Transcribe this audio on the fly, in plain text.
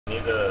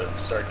need to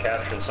start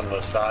capturing some of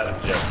those side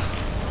objects.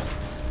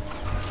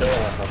 Kill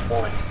them with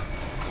more points.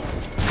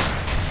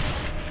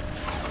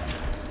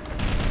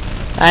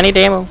 I need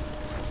ammo.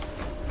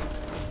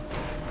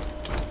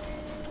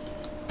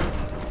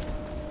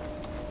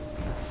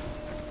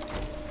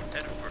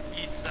 Head for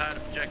east side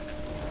objective.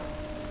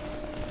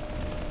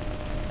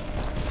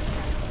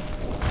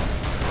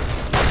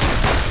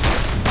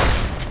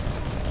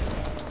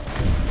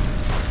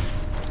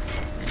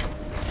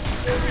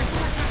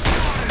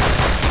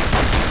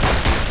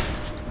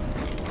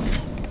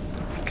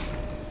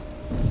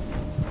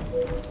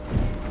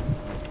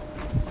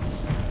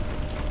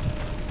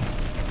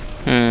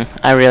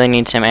 I really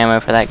need some ammo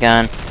for that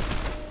gun.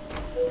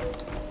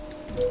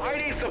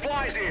 I need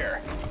supplies here.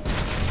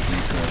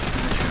 Resource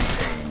position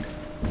obtained.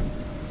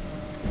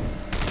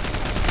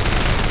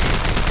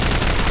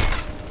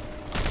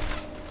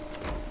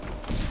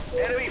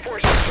 Enemy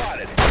forces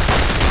spotted.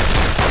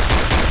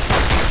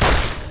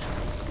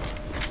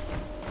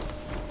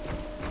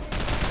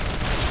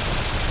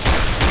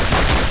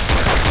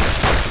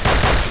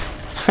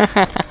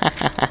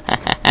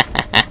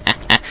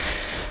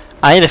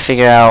 I need to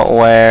figure out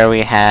where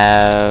we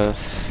have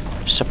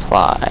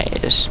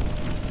supplies.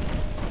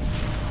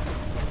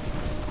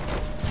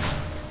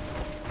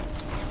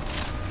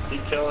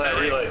 Keep killing that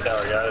relay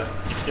tower, guys.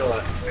 Keep killing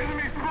it.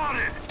 Enemy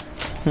spotted.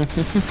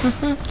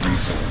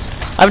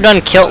 Resource. I've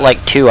done killed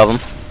like 2 of them.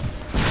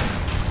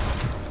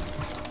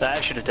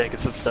 That should have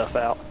taken some stuff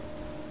out.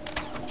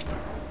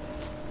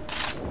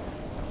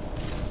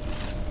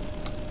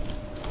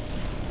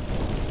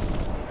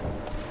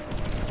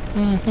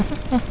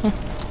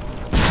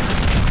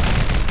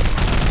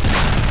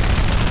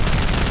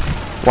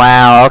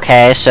 Wow,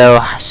 okay, so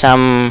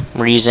some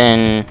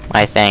reason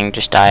my thing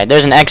just died.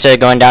 There's an exit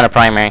going down to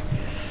primary.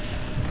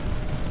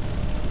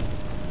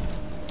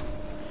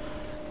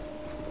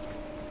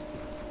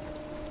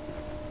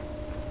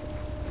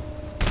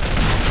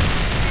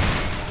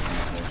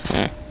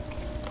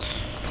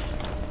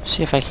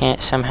 See if I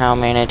can't somehow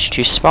manage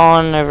to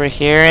spawn over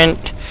here, and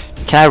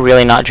can I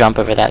really not jump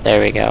over that?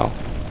 There we go.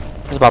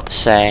 I was about to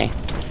say.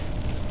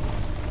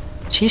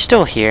 Is he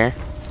still here?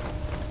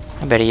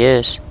 I bet he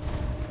is.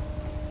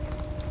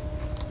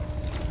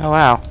 Oh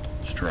wow.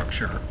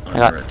 Structure I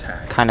got under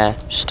attack. kinda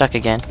stuck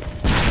again.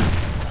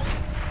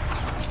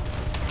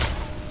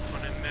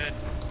 One in mid.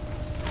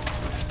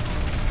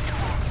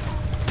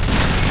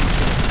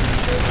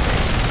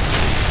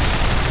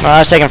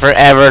 Well, it's taking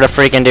forever to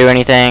freaking do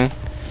anything. And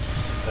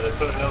they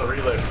put another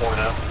relay point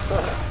up.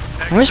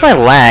 Where's my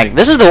lag?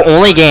 This is the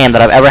only game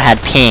that I've ever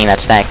had ping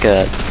that's that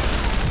good.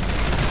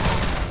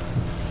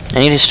 I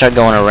need to start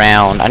going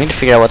around. I need to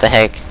figure out what the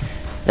heck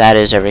that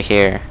is over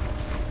here.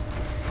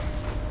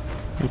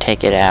 And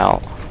take it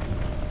out.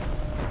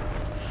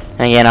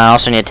 And again, I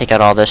also need to take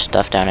out all this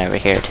stuff down over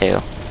here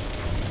too.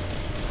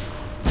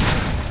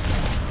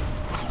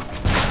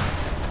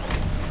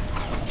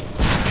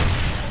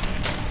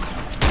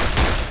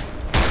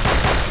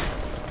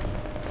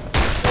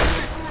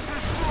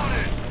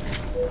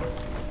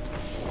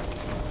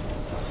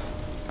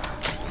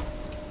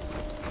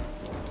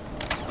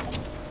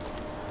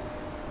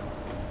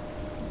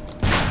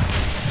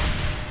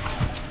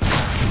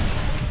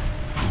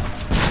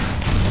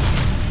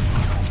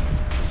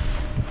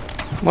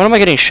 What am I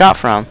getting shot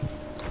from?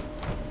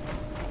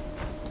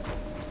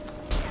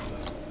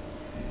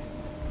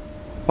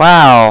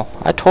 Wow,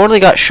 I totally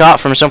got shot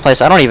from someplace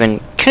I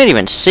couldn't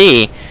even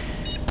see.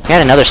 We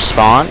had another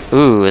spawn.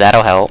 Ooh,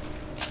 that'll help.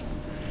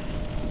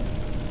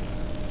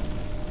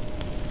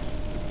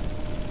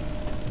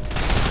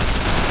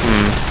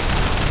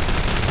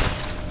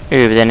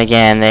 Ooh, but then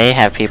again, they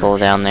have people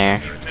down there.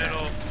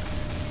 Middle.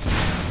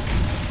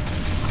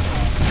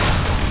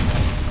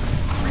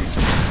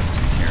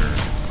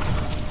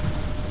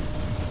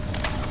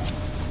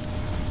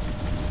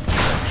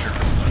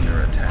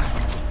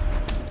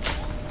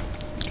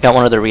 Got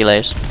one of the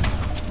relays.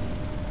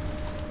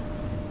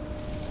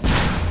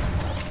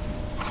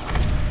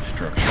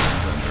 Structure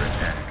is under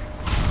attack.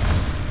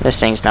 This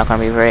thing's not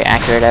going to be very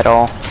accurate at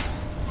all.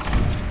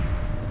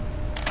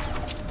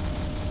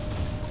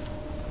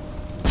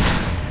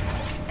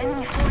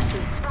 Enemy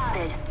forces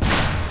spotted.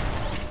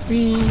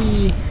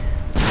 Whee.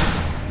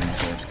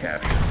 Resource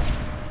captured.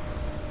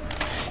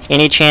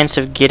 Any chance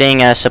of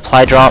getting a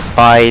supply drop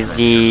by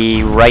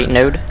the right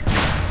node?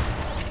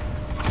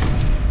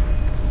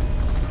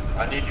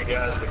 I need you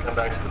guys to come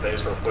back to the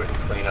base real quick and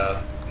clean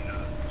up.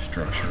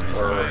 Structure is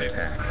Or under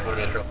attack. put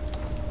them in trouble.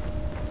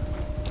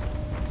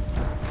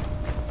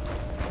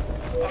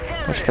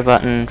 What's the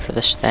button for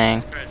this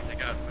thing? Try to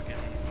take out fucking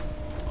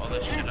all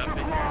this shit up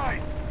in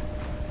here.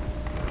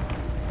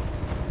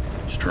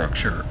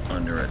 Structure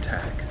under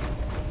attack.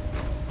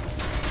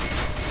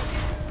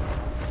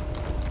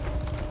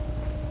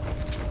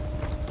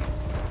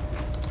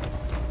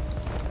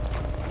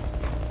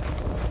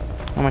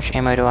 How much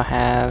ammo do I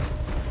have?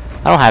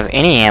 I don't have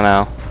any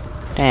ammo.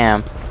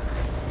 Damn.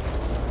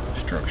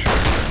 Structure is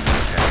under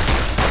attack.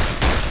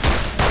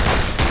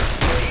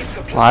 Need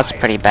supplies. Well, that's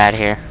pretty bad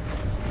here.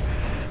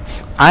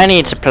 I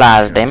need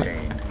supplies, damn it.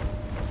 Obtained.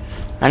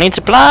 I need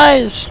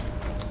supplies!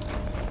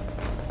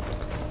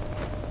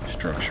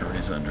 Structure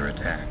is under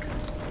attack.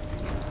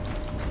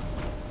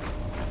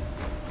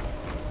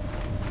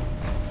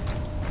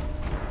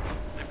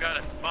 They've got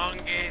a spawn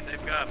gate,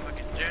 they've got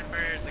fucking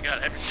generators, they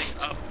got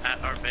everything up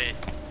at our base.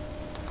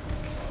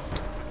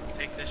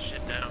 Take this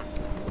shit down.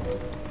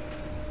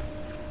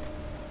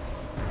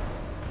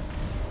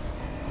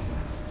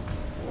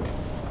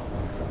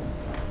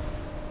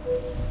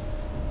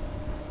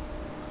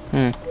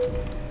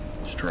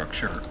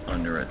 Structure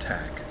under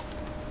attack.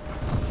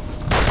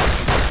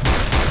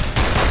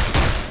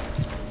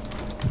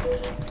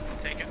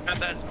 Take out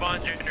that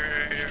spawn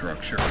generator.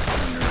 Structure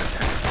under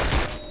attack.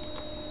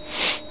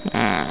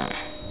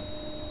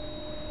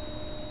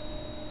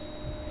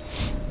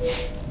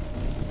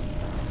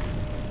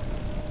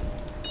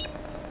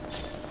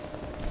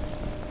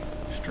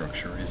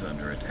 Structure is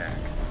under attack.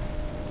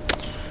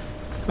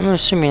 I'm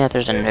assuming that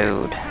there's a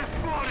node.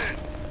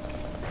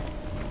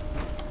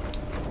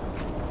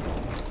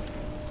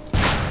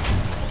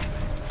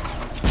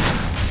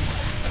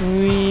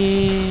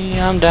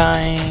 I'm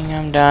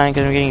dying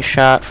because I'm getting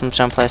shot from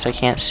someplace I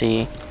can't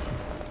see.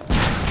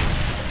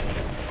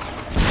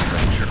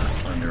 Structure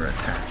under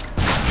attack.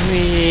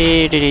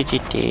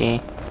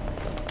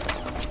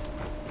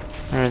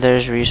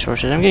 There's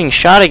resources. I'm getting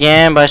shot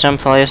again by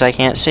someplace I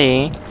can't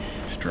see.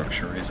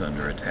 Structure is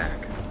under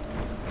attack.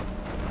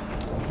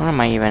 Where am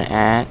I even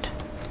at?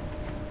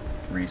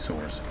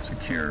 Resource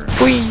secured.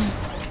 Whee!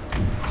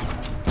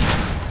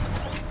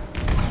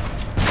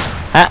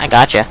 Ah, I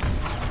gotcha.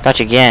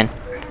 Gotcha again.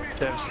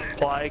 There's a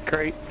supply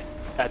crate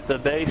at the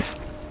base.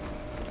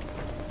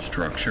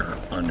 Structure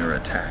under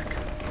attack.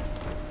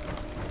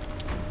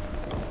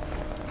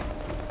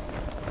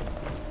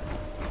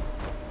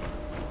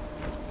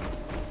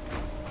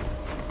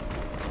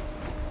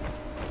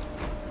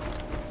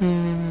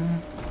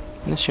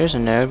 This here's a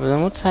node, but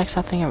then what the heck's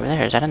that thing over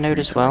there? Is that a node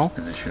as well?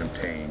 Position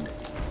obtained.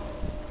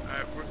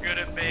 Alright, we're good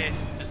at base.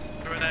 Just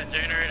destroy that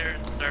generator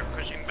and start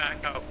pushing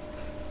back out.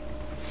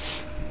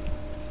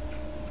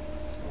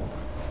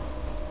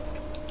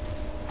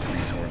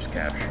 Resource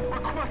capture.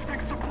 Requesting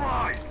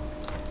supplies.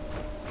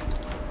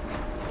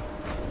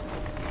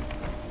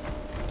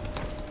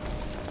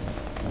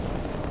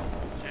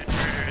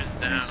 Generator is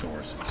down.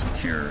 Resource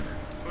secured.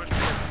 Push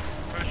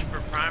for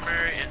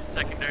primary and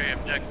secondary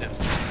objectives.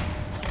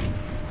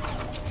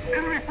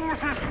 Enemy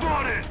forces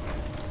spotted.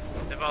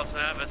 They also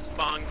have a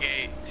spawn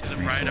gate to the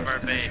right of our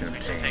base.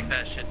 We should take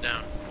that shit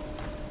down.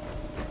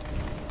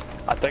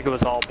 I think it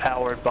was all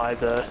powered by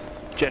the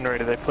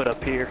generator they put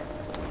up here.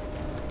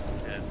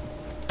 Yeah.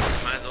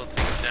 Might as well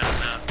take it down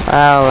now.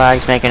 Wow,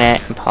 lag's making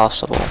it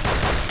impossible.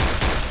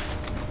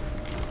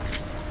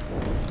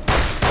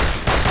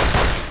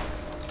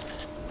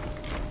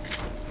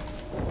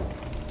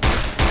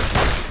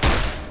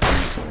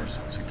 Resource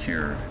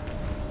secured.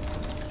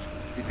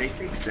 Did they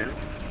take center?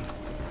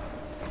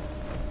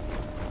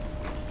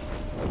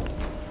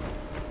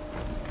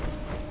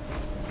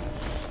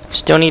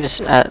 Still need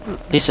at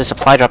least a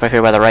supply drop up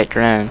here by the right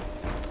drone.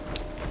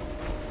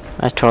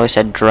 I totally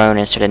said drone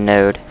instead of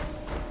node.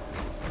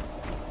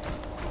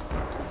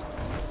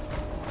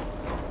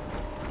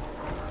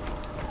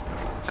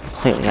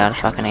 Completely out of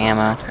fucking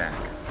ammo. Attack.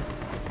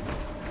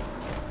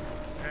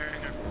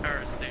 Repairing our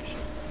power station.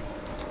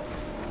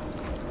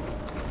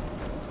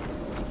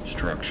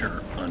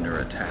 Structure under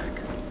attack.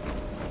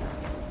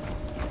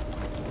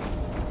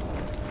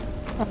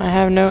 I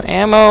have no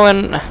ammo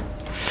and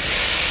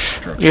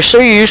Structure you're so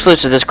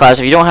useless to this class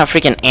if you don't have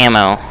freaking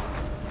ammo.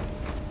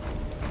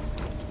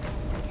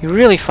 You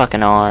really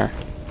fucking are.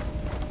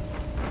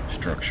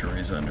 Structure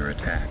is under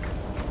attack.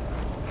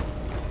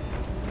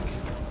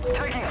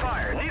 Taking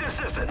fire. Need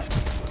assistance.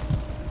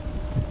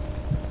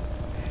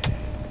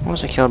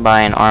 Was I killed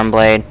by an arm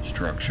blade?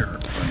 Structure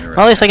under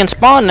Well, at least I can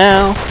spawn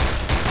now.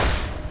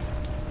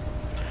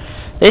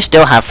 They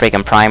still have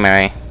freaking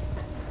primary.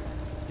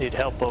 Need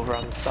help over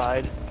on the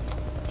side.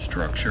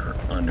 Structure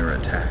under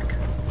attack.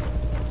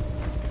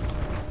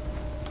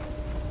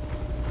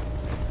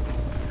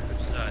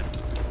 Which side?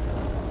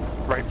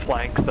 Right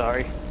flank,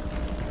 sorry.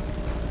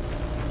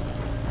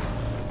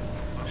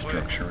 What way?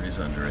 Structure is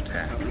under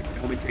attack.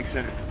 Help me take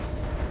center.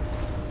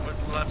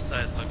 What's the left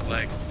side look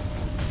like?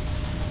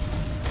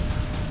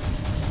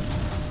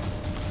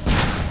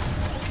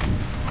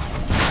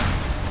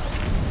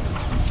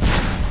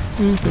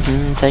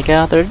 Take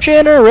out their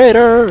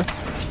generator.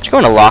 It's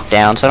going to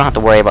lockdown, so I don't have to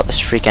worry about this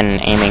freaking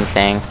aiming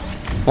thing.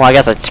 Well, I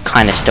guess I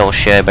kind of still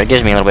should, but it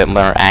gives me a little bit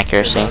more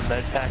accuracy. There's a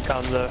med pack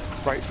on the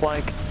right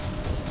flank.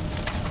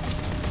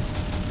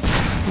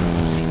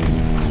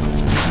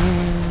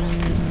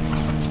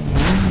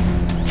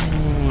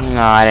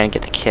 No, I didn't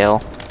get the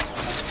kill.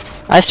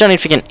 I still need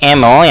freaking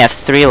ammo. I only have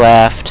 3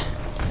 left.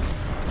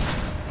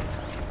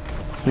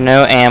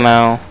 No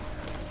ammo.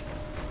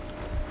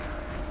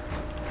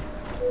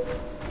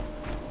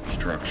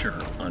 Structure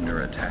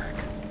under attack.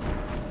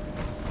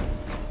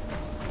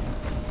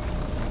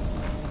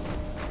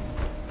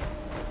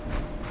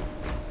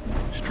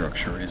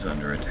 Structure is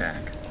under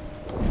attack.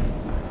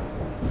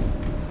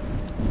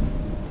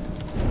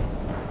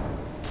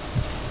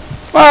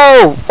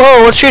 Whoa!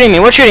 Whoa! What's shooting me?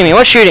 What's shooting me?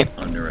 What's shooting?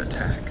 Under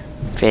attack.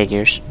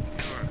 Figures. You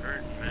are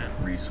hurt, man.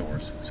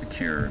 Resource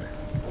secured.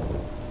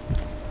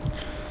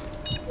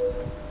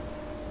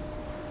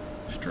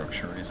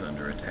 Structure is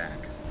under attack.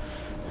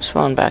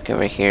 Spawn back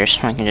over here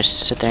so I can just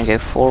sit there and go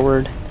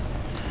forward.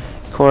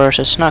 Of course,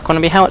 it's not going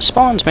to be how it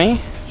spawns me.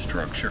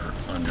 Structure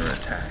under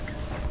attack.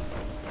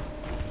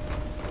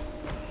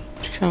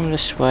 Just come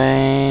this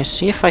way.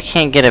 See if I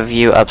can't get a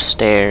view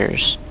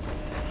upstairs.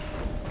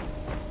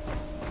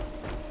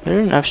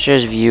 There's an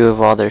upstairs view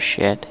of all their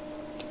shit.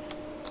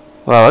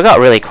 Wow, it got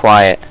really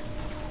quiet.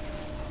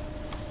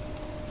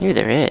 Maybe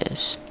there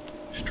is.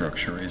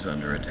 Structure is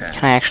under attack.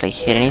 Can I actually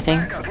hit anything?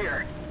 Back up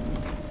here.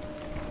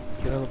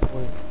 Get on the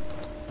point.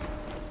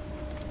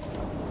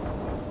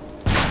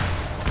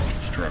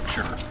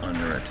 Structure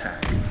under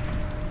attack.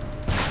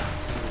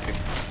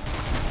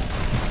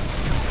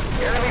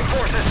 Enemy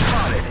forces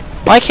spotted.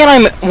 Why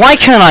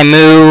can't I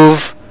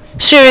move?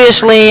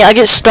 Seriously, I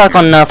get stuck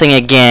on nothing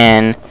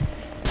again.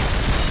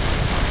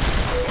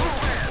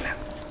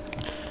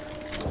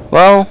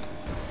 Well,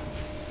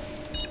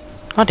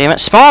 god damn it,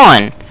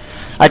 spawn!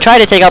 I tried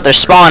to take out their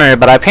spawner,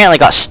 but I apparently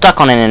got stuck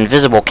on an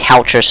invisible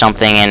couch or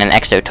something, and an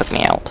exo took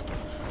me out.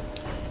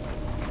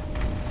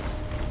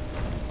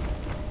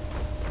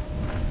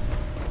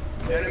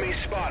 Enemy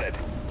spotted.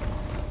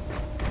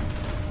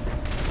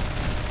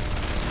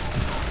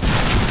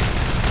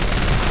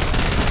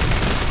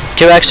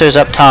 Two exos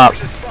up top,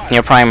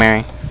 near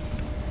primary.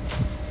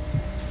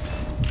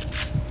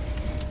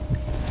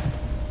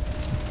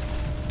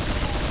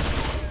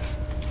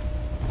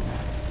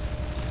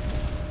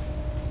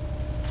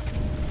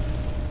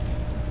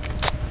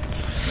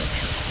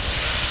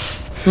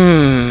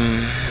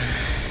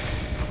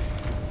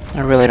 I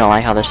really don't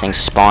like how this thing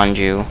spawned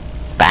you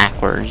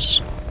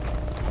backwards.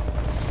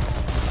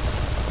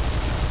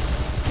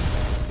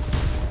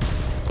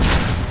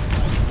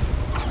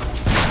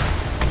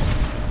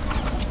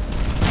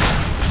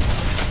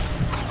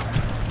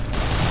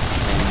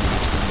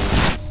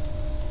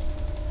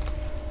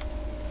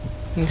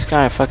 He's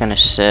got a fucking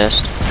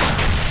assist.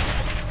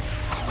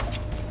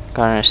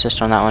 Got an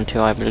assist on that one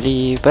too, I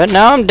believe. But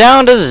now I'm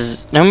down to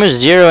almost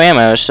 0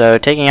 ammo, so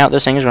taking out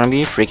this thing is going to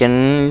be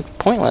freaking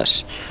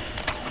pointless.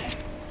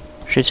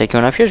 Should say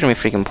going up here is going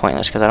to be freaking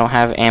pointless because I don't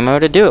have ammo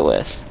to do it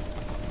with.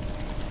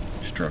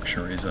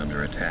 Structure is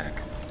under attack.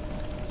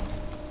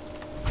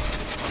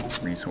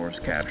 Resource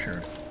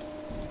captured.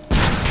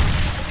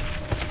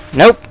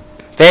 Nope.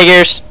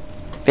 Figures.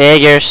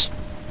 Figures.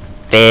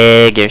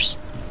 Figures.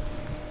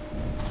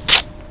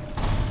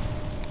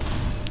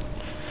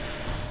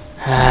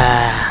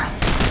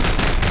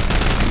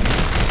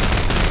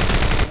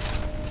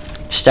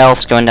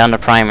 Stealth's going down to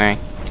primary.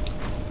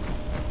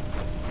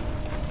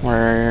 We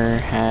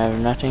have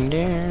nothing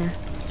there.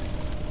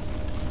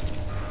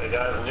 Hey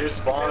guys, a new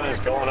spawn is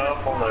going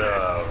up on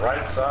the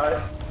right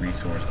side.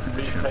 Resource Please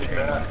position take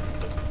that.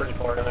 obtained. It's pretty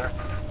far in there.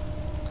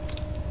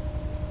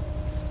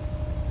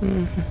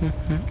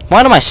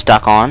 What am I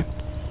stuck on?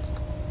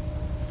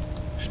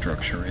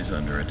 Structure is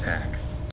under attack.